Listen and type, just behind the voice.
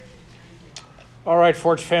All right,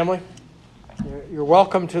 Forge family, you're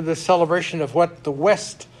welcome to this celebration of what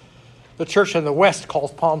the church in the West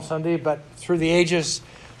calls Palm Sunday, but through the ages,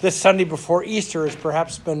 this Sunday before Easter has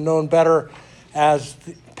perhaps been known better as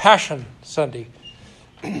the Passion Sunday.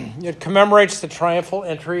 It commemorates the triumphal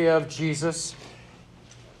entry of Jesus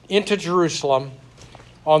into Jerusalem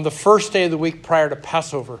on the first day of the week prior to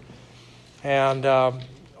Passover. And a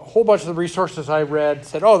whole bunch of the resources I read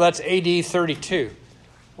said, oh, that's AD 32.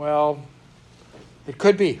 Well, it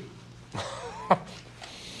could be.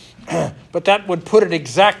 But that would put it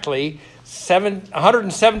exactly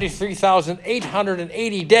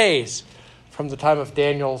 173,880 days from the time of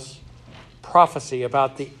Daniel's prophecy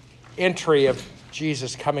about the entry of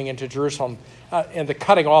Jesus coming into Jerusalem and the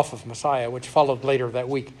cutting off of Messiah, which followed later that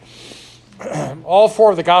week. All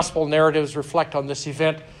four of the gospel narratives reflect on this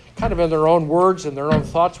event kind of in their own words and their own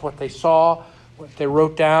thoughts, what they saw, what they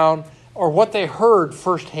wrote down, or what they heard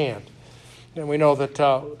firsthand. And we know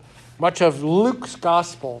that much of Luke's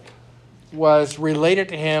gospel was related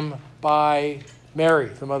to him by Mary,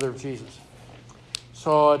 the mother of Jesus.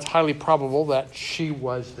 So it's highly probable that she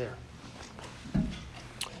was there.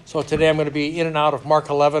 So today I'm going to be in and out of Mark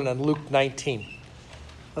 11 and Luke 19.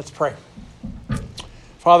 Let's pray.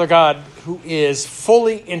 Father God, who is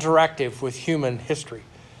fully interactive with human history,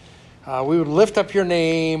 we would lift up your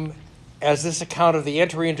name as this account of the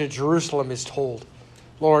entry into Jerusalem is told.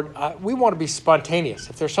 Lord, we want to be spontaneous.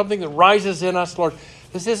 If there's something that rises in us, Lord,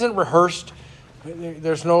 this isn't rehearsed.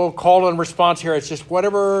 There's no call and response here. It's just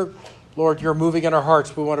whatever, Lord, you're moving in our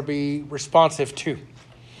hearts, we want to be responsive to.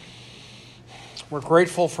 We're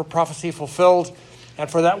grateful for prophecy fulfilled and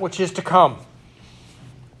for that which is to come.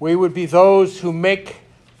 We would be those who make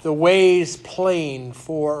the ways plain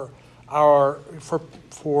for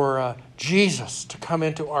Jesus to come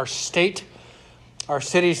into our state, our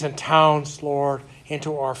cities and towns, Lord,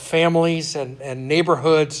 into our families and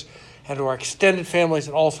neighborhoods, and to our extended families,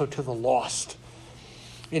 and also to the lost.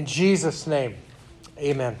 In Jesus' name,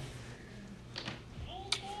 amen.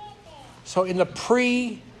 So in the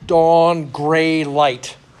pre-dawn gray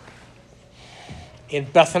light in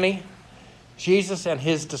Bethany, Jesus and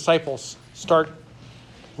his disciples start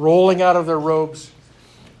rolling out of their robes,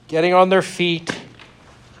 getting on their feet.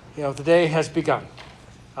 The day has begun.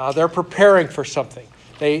 They're preparing for something.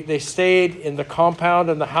 They stayed in the compound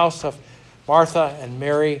in the house of Martha and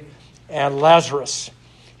Mary and Lazarus.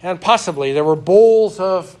 And possibly there were bowls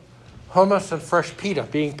of hummus and fresh pita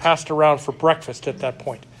being passed around for breakfast at that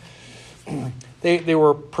point. They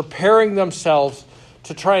were preparing themselves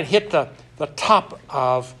to try and hit the top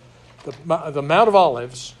of the Mount of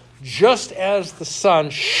Olives just as the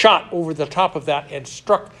sun shot over the top of that and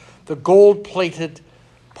struck the gold-plated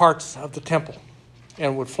parts of the temple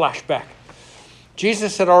and would flash back.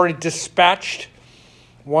 Jesus had already dispatched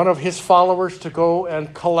one of his followers to go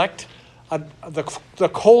and collect the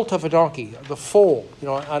colt of a donkey, the foal,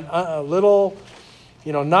 a little,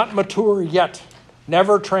 not mature yet,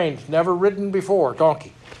 never trained, never ridden before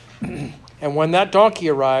donkey. And when that donkey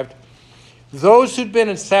arrived, those who'd been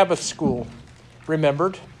in Sabbath school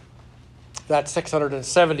remembered that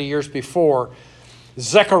 670 years before,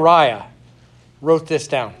 Zechariah wrote this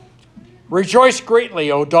down. Rejoice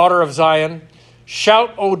greatly, O daughter of Zion.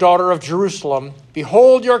 Shout, O daughter of Jerusalem.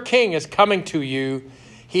 Behold, your king is coming to you.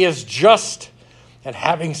 He is just and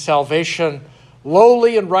having salvation,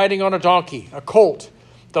 lowly and riding on a donkey, a colt,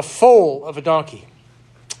 the foal of a donkey.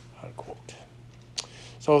 Unquote.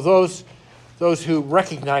 So those who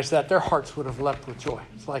recognize that, their hearts would have leapt with joy.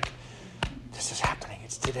 It's like, this is happening.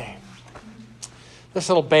 It's today. This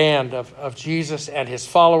little band of Jesus and his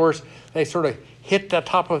followers, they sort of hit the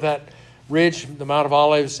top of that ridge, the Mount of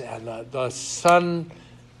Olives, and the sun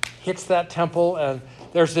hits that temple, and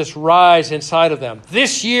there's this rise inside of them.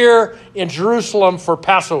 This year in Jerusalem for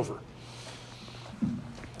Passover.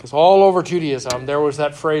 Because all over Judaism, there was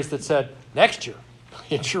that phrase that said, next year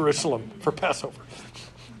in Jerusalem for Passover.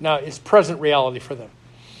 Now, it's present reality for them.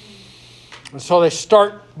 And so they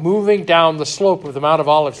start moving down the slope of the Mount of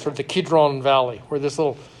Olives toward the Kidron Valley, where this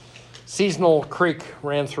little seasonal creek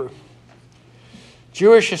ran through.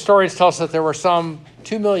 Jewish historians tell us that there were some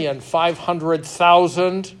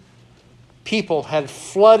 2,500,000 people had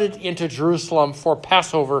flooded into Jerusalem for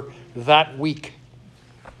Passover that week.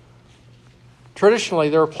 Traditionally,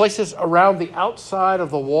 there were places around the outside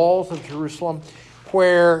of the walls of Jerusalem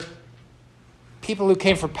where people who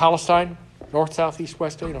came from Palestine, north, south, east,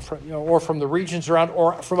 west, or from the regions around,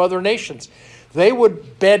 or from other nations, they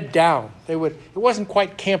would bed down. It wasn't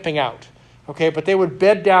quite camping out, but they would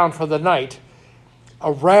bed down for the night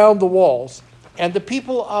around the walls. And the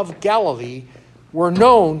people of Galilee were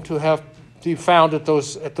known to have be found at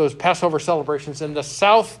those Passover celebrations in the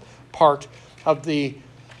south part of the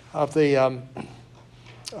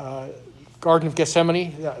Garden of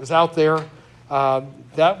Gethsemane. It was out there.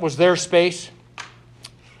 That was their space.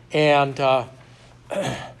 And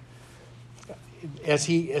as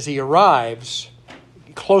he arrives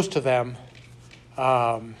close to them,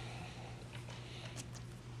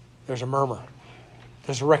 there's a murmur.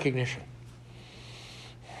 There's a recognition.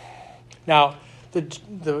 Now,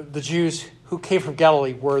 the Jews who came from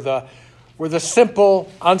Galilee were the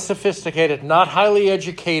simple, unsophisticated, not highly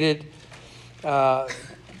educated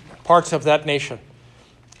parts of that nation.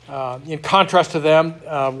 In contrast to them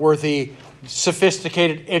were the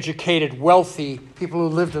sophisticated, educated, wealthy people who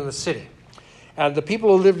lived in the city. And the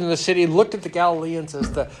people who lived in the city looked at the Galileans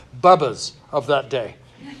as the bubbas of that day.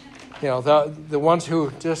 You know, the ones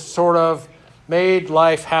who just sort of made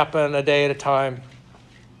life happen a day at a time.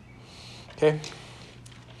 Okay?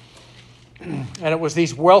 And it was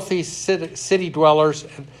these wealthy city dwellers.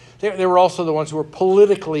 And they were also the ones who were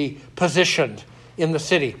politically positioned in the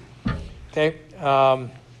city. Okay?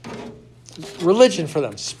 Religion for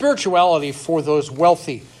them, spirituality for those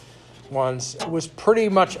wealthy ones was pretty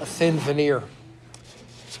much a thin veneer.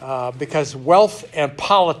 Because wealth and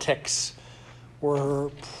politics were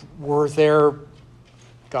their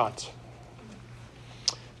gods.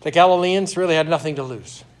 The Galileans really had nothing to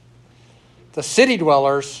lose. The city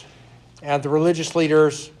dwellers and the religious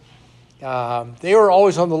leaders, they were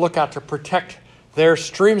always on the lookout to protect their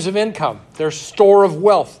streams of income, their store of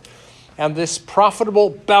wealth, and this profitable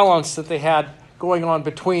balance that they had going on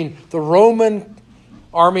between the Roman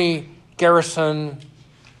army garrison,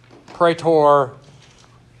 praetor,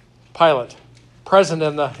 Pilate, present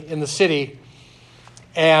in the city,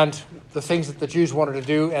 and the things that the Jews wanted to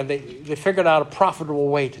do, and they figured out a profitable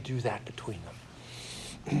way to do that between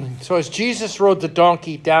them. So as Jesus rode the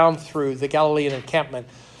donkey down through the Galilean encampment,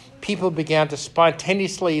 people began to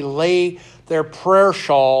spontaneously lay their prayer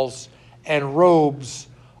shawls and robes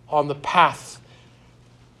on the path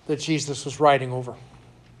that Jesus was riding over.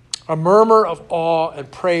 A murmur of awe and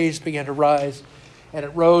praise began to rise, and it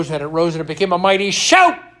rose and it rose, and it became a mighty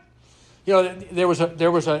shout. You know, there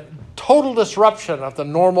was a total disruption of the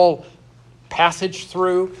normal passage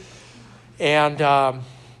through, and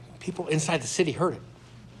people inside the city heard it,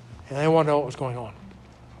 and they wanted to know what was going on.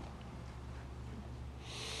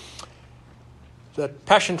 The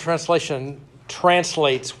Passion Translation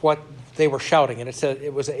translates what they were shouting, and it said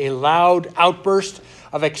it was a loud outburst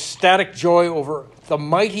of ecstatic joy over the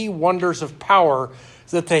mighty wonders of power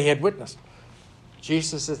that they had witnessed.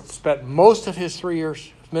 Jesus had spent most of his 3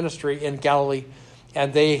 years of ministry in Galilee,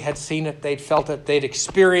 and they had seen it, they'd felt it, they'd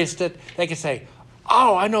experienced it. They could say,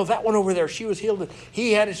 oh, I know that one over there, she was healed.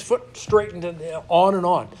 He had his foot straightened, and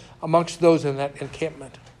on amongst those in that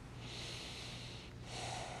encampment.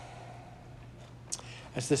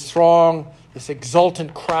 As this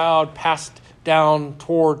exultant crowd passed down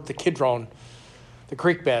toward the Kidron, the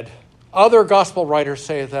creek bed, other gospel writers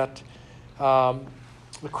say that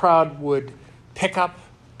the crowd would pick up,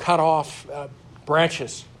 cut off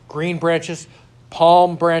branches, green branches,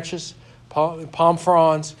 palm branches, palm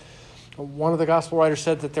fronds. One of the gospel writers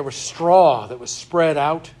said that there was straw that was spread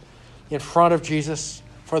out in front of Jesus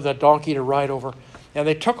for the donkey to ride over. And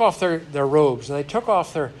they took off their robes, and they took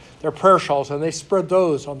off their prayer shawls, and they spread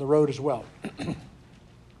those on the road as well.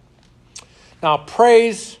 Now,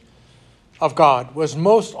 praise of God was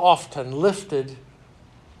most often lifted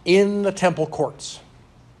in the temple courts.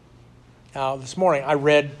 Now, this morning I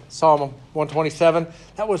read Psalm 127.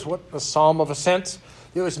 That was what a psalm of ascents.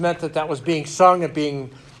 It was meant that was being sung and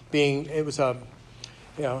being it was a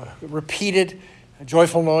repeated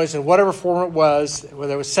joyful noise in whatever form it was,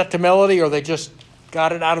 whether it was set to melody or they just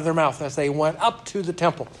got it out of their mouth as they went up to the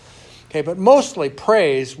temple. Okay, but mostly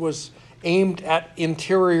praise was aimed at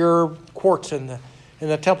interior courts in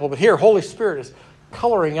the temple. But here, Holy Spirit is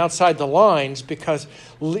coloring outside the lines because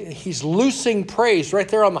he's loosing praise right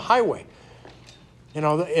there on the highway. You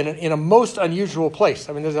know, in a most unusual place.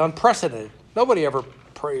 I mean, there's unprecedented. Nobody ever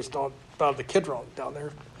praised about the Kidron down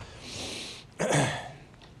there.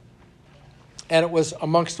 And it was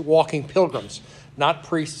amongst walking pilgrims, not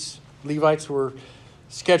priests, Levites who were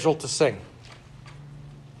scheduled to sing.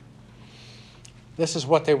 This is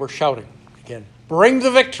what they were shouting again. Bring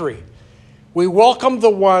the victory. We welcome the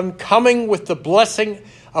one coming with the blessing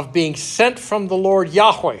of being sent from the Lord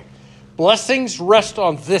Yahweh. Blessings rest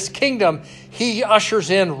on this kingdom he ushers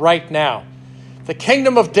in right now. The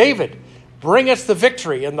kingdom of David. Bring us the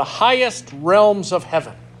victory in the highest realms of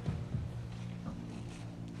heaven.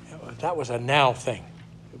 That was a now thing.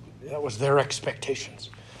 That was their expectations.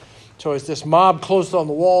 So as this mob closed on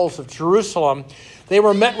the walls of Jerusalem, they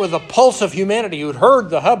were met with a pulse of humanity who'd heard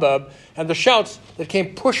the hubbub and the shouts that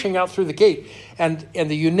came pushing out through the gate. And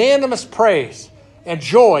the unanimous praise and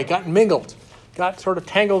joy got mingled, got sort of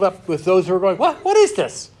tangled up with those who were going, what is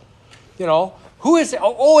this? Who is it?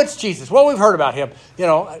 Oh, it's Jesus. Well, we've heard about him,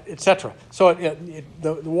 etc. So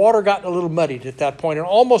the water got a little muddied at that point. And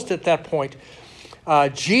almost at that point,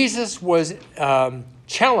 Jesus was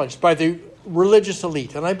challenged by the religious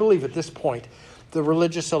elite. And I believe at this point, the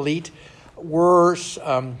religious elite were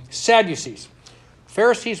Sadducees.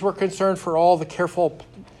 Pharisees were concerned for all the careful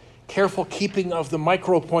keeping of the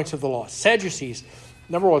micro points of the law. Sadducees,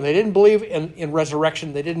 number one, they didn't believe in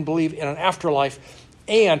resurrection. They didn't believe in an afterlife.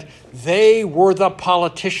 And they were the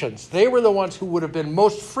politicians. They were the ones who would have been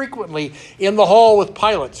most frequently in the hall with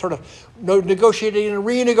Pilate, sort of negotiating and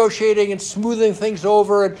renegotiating and smoothing things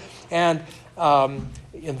over. And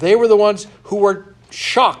they were the ones who were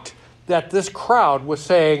shocked that this crowd was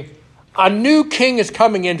saying, a new king is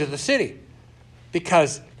coming into the city.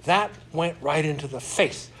 Because that went right into the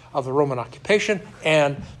face of the Roman occupation.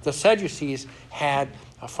 And the Sadducees had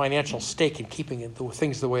a financial stake in keeping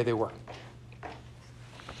things the way they were.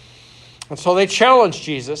 And so they challenge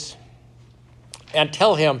Jesus and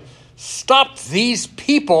tell him, stop these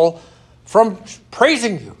people from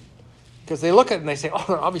praising you. Because they look at it and they say, oh,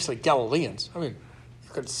 they're obviously Galileans. I mean,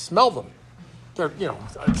 you could smell them. They're,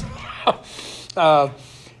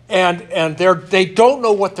 and they don't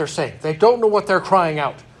know what they're saying. They don't know what they're crying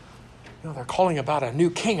out. They're calling about a new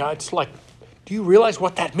king. It's like, do you realize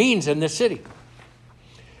what that means in this city?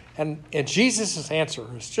 And Jesus' answer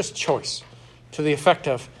is just choice, to the effect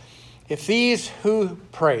of, if these who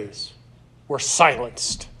praise were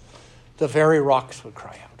silenced, the very rocks would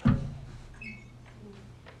cry out.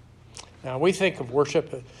 Now, we think of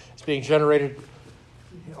worship as being generated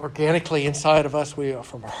organically inside of us. We are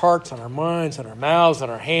from our hearts and our minds and our mouths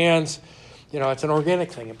and our hands. It's an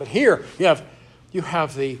organic thing. But here you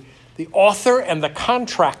have the author and the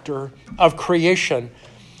contractor of creation.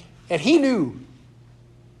 And he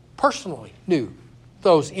personally knew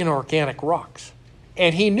those inorganic rocks.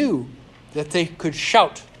 And he knew that they could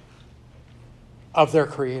shout of their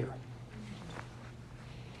Creator.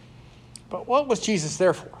 But what was Jesus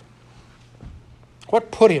there for? What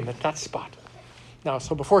put him at that spot? Now,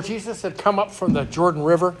 so before Jesus had come up from the Jordan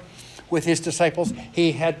River with his disciples,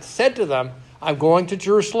 he had said to them, I'm going to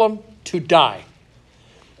Jerusalem to die.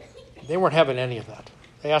 They weren't having any of that.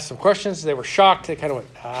 They asked some questions. They were shocked. They kind of went,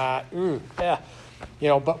 yeah.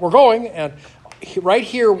 But we're going. And right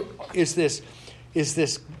here is this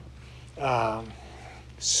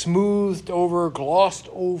smoothed over, glossed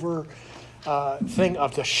over thing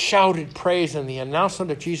of the shouted praise and the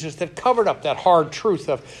announcement of Jesus that covered up that hard truth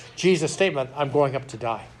of Jesus' statement, I'm going up to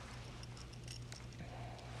die.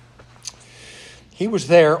 He was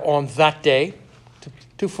there on that day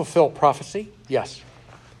to fulfill prophecy, yes.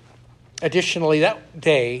 Additionally, that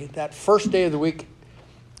day, that first day of the week,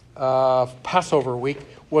 Passover week,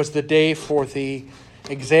 was the day for the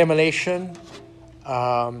examination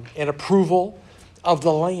and approval of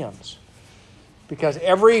the lambs. Because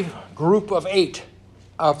every group of 8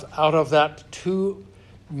 out of that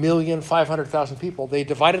 2,500,000 people, they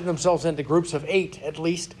divided themselves into groups of 8 at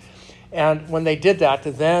least. And when they did that,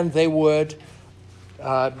 then they would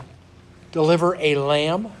deliver a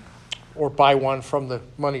lamb or buy one from the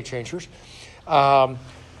money changers. And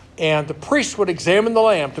the priest would examine the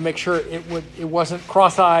lamb to make sure it wasn't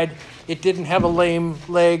cross-eyed, it didn't have a lame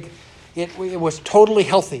leg, it was totally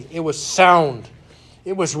healthy, it was sound,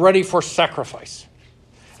 it was ready for sacrifice.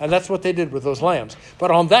 And that's what they did with those lambs. But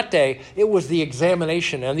on that day, it was the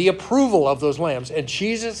examination and the approval of those lambs. And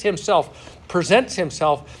Jesus himself presents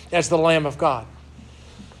himself as the Lamb of God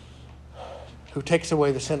who takes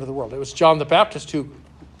away the sin of the world. It was John the Baptist who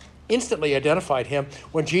instantly identified him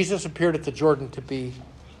when Jesus appeared at the Jordan to be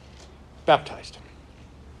baptized.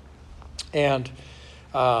 And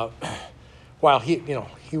while he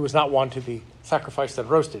was not one to be sacrificed and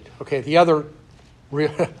roasted. Okay, the other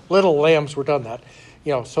little lambs were done that.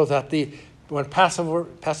 So that when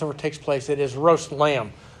Passover takes place, it is roast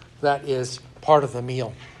lamb that is part of the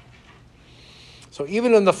meal. So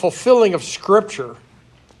even in the fulfilling of Scripture,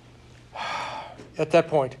 at that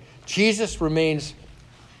point, Jesus remains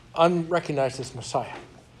unrecognized as Messiah.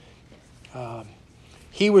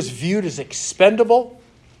 He was viewed as expendable,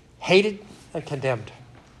 hated, and condemned,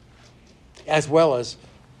 as well as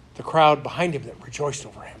the crowd behind him that rejoiced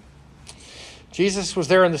over him. Jesus was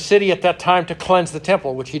there in the city at that time to cleanse the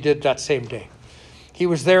temple, which he did that same day. He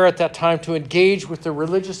was there at that time to engage with the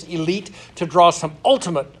religious elite to draw some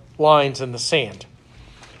ultimate lines in the sand.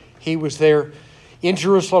 He was there in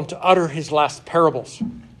Jerusalem to utter his last parables.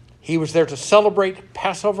 He was there to celebrate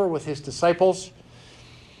Passover with his disciples.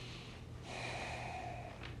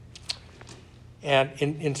 And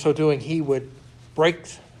in so doing, he would break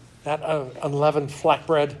that unleavened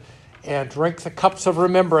flatbread and drink the cups of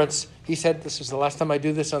remembrance. He said, this is the last time I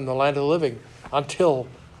do this on the land of the living until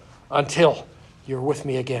you're with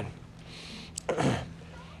me again.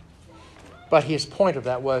 But his point of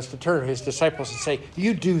that was to turn to his disciples and say,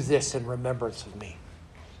 you do this in remembrance of me.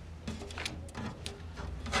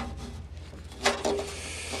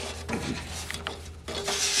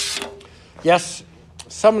 Yes,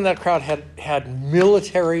 some in that crowd had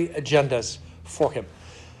military agendas for him.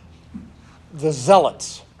 The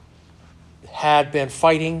zealots had been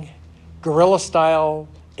fighting guerrilla-style,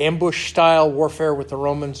 ambush-style warfare with the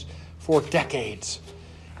Romans for decades.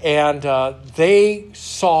 And they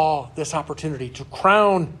saw this opportunity to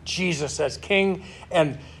crown Jesus as king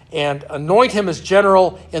and anoint him as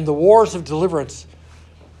general in the wars of deliverance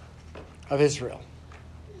of Israel.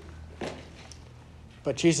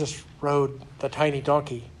 But Jesus rode the tiny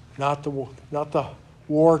donkey, not the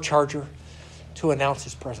war charger, to announce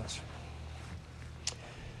his presence.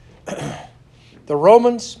 The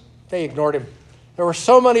Romans, they ignored him. There were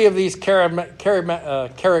so many of these charismatic.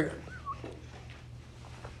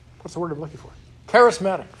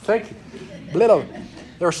 Thank you.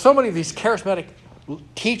 There were so many of these charismatic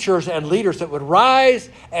teachers and leaders that would rise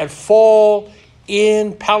and fall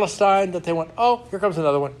in Palestine that they went, oh, here comes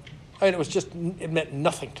another one. I mean, it meant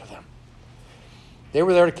nothing to them. They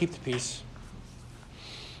were there to keep the peace.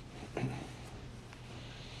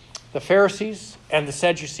 The Pharisees and the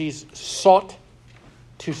Sadducees sought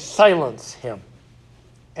to silence him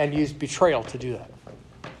and used betrayal to do that.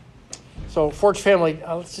 So, Forge family,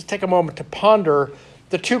 let's just take a moment to ponder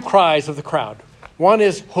the two cries of the crowd. One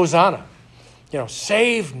is, Hosanna.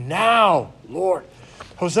 Save now, Lord.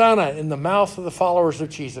 Hosanna in the mouth of the followers of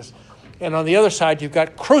Jesus. And on the other side, you've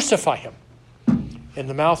got crucify him in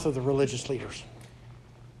the mouth of the religious leaders.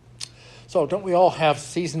 So don't we all have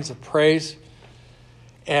seasons of praise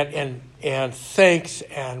and thanks,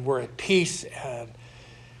 and we're at peace,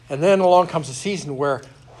 and then along comes a season where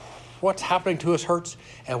what's happening to us hurts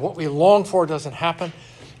and what we long for doesn't happen,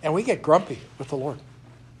 and we get grumpy with the Lord.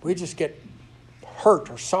 We just get hurt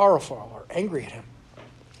or sorrowful or angry at him.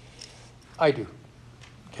 I do.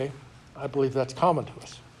 Okay? I believe that's common to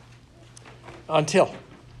us. Until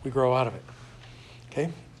we grow out of it.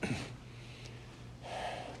 Okay?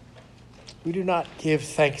 We do not give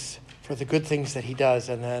thanks for the good things that he does,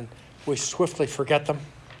 and then we swiftly forget them.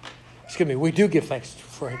 We do give thanks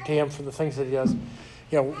to him for the things that he does.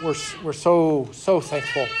 We're so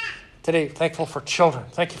thankful today, thankful for children.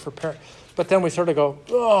 Thank you for parents. But then we sort of go,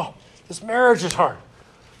 oh, this marriage is hard,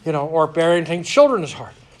 or parenting children is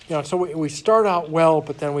hard. So we start out well,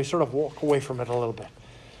 but then we sort of walk away from it a little bit.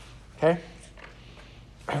 Okay?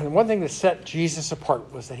 And one thing that set Jesus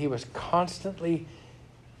apart was that he was constantly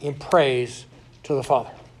in praise to the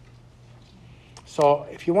Father. So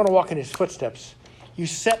if you want to walk in his footsteps, you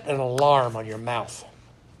set an alarm on your mouth.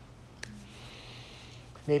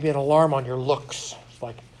 Maybe an alarm on your looks. It's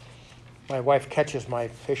like my wife catches my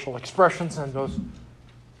facial expressions and goes,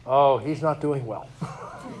 oh, he's not doing well.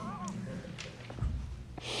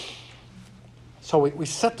 So we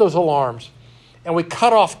set those alarms, and we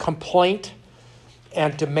cut off complaint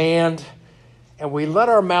and demand, and we let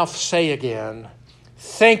our mouth say again,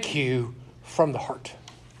 thank you from the heart.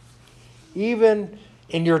 Even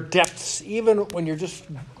in your depths, even when you're just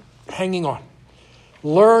hanging on,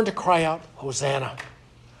 learn to cry out, Hosanna.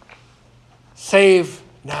 Save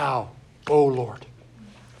now, O Lord.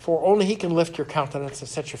 For only he can lift your countenance and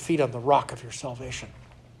set your feet on the rock of your salvation.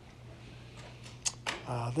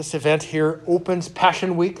 This event here opens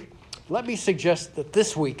Passion Week. Let me suggest that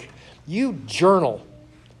this week you journal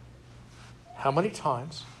how many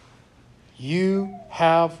times you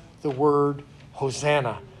have the word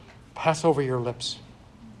Hosanna pass over your lips.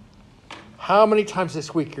 How many times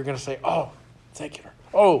this week you're going to say, oh, thank you, Lord.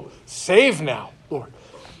 Oh, save now, Lord.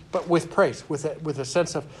 But with praise, with a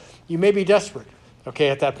sense of, you may be desperate, okay,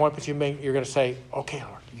 at that point, but you're going to say, okay,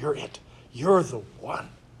 Lord, you're it. You're the one.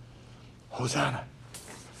 Hosanna.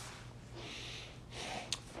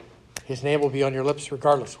 His name will be on your lips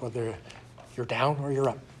regardless whether you're down or you're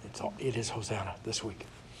up. It is Hosanna this week.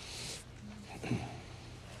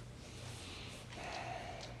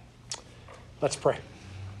 Let's pray.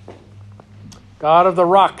 God of the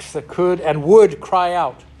rocks that could and would cry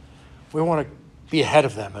out, we want to be ahead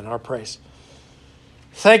of them in our praise.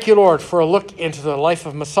 Thank you, Lord, for a look into the life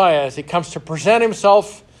of Messiah as he comes to present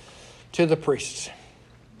himself to the priests.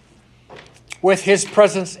 with his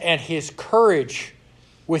presence and his courage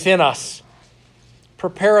within us.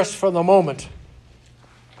 Prepare us for the moments,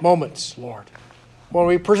 Lord, when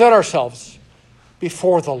we present ourselves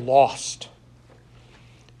before the lost.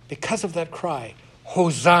 Because of that cry,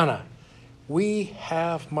 Hosanna, we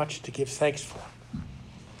have much to give thanks for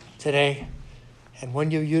today and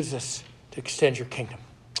when you use us to extend your kingdom.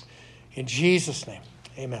 In Jesus' name,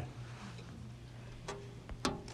 amen.